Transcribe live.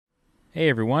Hey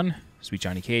everyone,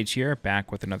 SweetJohnnyCage here,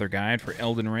 back with another guide for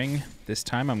Elden Ring. This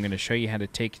time I'm going to show you how to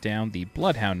take down the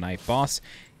Bloodhound Knight boss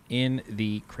in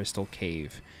the Crystal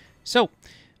Cave. So,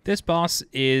 this boss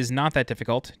is not that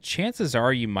difficult. Chances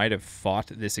are you might have fought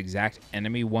this exact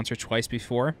enemy once or twice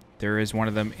before. There is one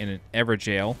of them in an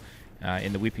evergaol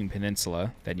in the Weeping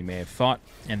Peninsula that you may have fought,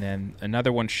 and then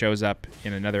another one shows up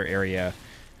in another area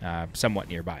somewhat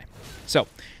nearby. So,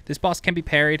 this boss can be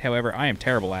parried, however I am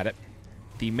terrible at it.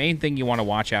 The main thing you want to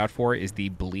watch out for is the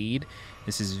bleed.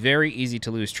 This is very easy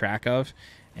to lose track of,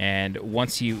 and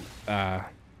once you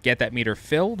get that meter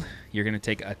filled, you're going to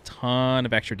take a ton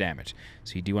of extra damage,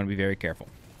 so you do want to be very careful.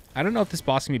 I don't know if this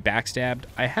boss can be backstabbed.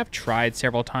 I have tried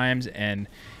several times and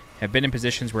have been in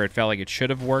positions where it felt like it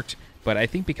should have worked, but I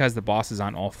think because the boss is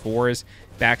on all fours,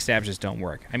 backstabs just don't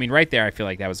work. I mean, right there, I feel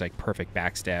like that was like perfect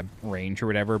backstab range or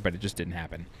whatever, but it just didn't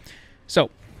happen. So,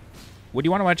 what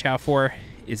you want to watch out for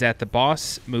is that the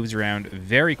boss moves around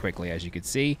very quickly, as you can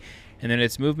see, and then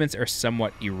its movements are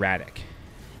somewhat erratic.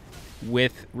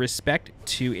 With respect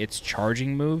to its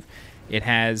charging move, it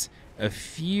has a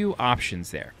few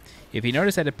options there. If you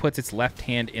notice that it puts its left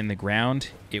hand in the ground,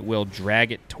 it will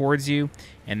drag it towards you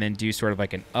and then do sort of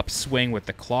like an upswing with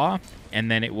the claw,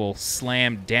 and then it will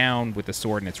slam down with the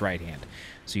sword in its right hand.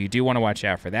 So you do want to watch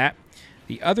out for that.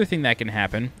 The other thing that can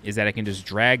happen is that it can just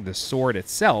drag the sword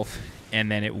itself,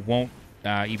 and then it won't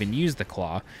even use the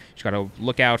claw. You just got to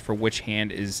look out for which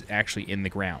hand is actually in the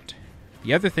ground.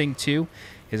 The other thing, too,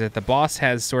 is that the boss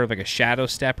has sort of like a shadow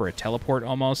step or a teleport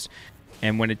almost,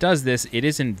 and when it does this, it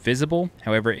is invisible.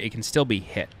 However, it can still be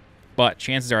hit, but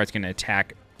chances are it's going to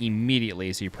attack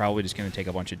immediately, so you're probably just going to take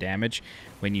a bunch of damage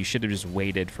when you should have just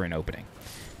waited for an opening.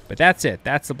 But that's it.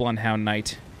 That's the Bloodhound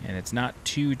Knight, and it's not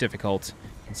too difficult,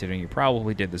 considering you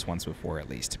probably did this once before at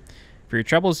least. For your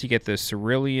troubles, you get the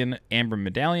Cerulean Amber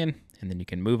Medallion, and then you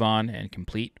can move on and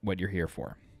complete what you're here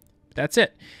for. But that's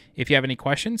it. If you have any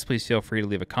questions, please feel free to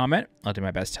leave a comment. I'll do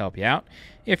my best to help you out.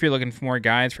 If you're looking for more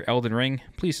guides for Elden Ring,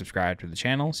 please subscribe to the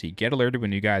channel so you get alerted when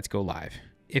new guides go live.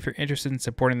 If you're interested in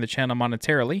supporting the channel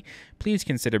monetarily, please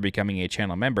consider becoming a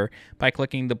channel member by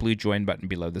clicking the blue join button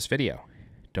below this video.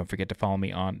 Don't forget to follow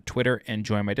me on Twitter and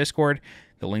join my Discord.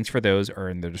 The links for those are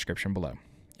in the description below.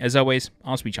 As always,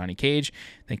 I'm SweetJohnnyCage.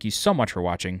 Thank you so much for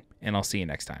watching, and I'll see you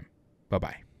next time.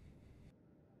 Bye-bye.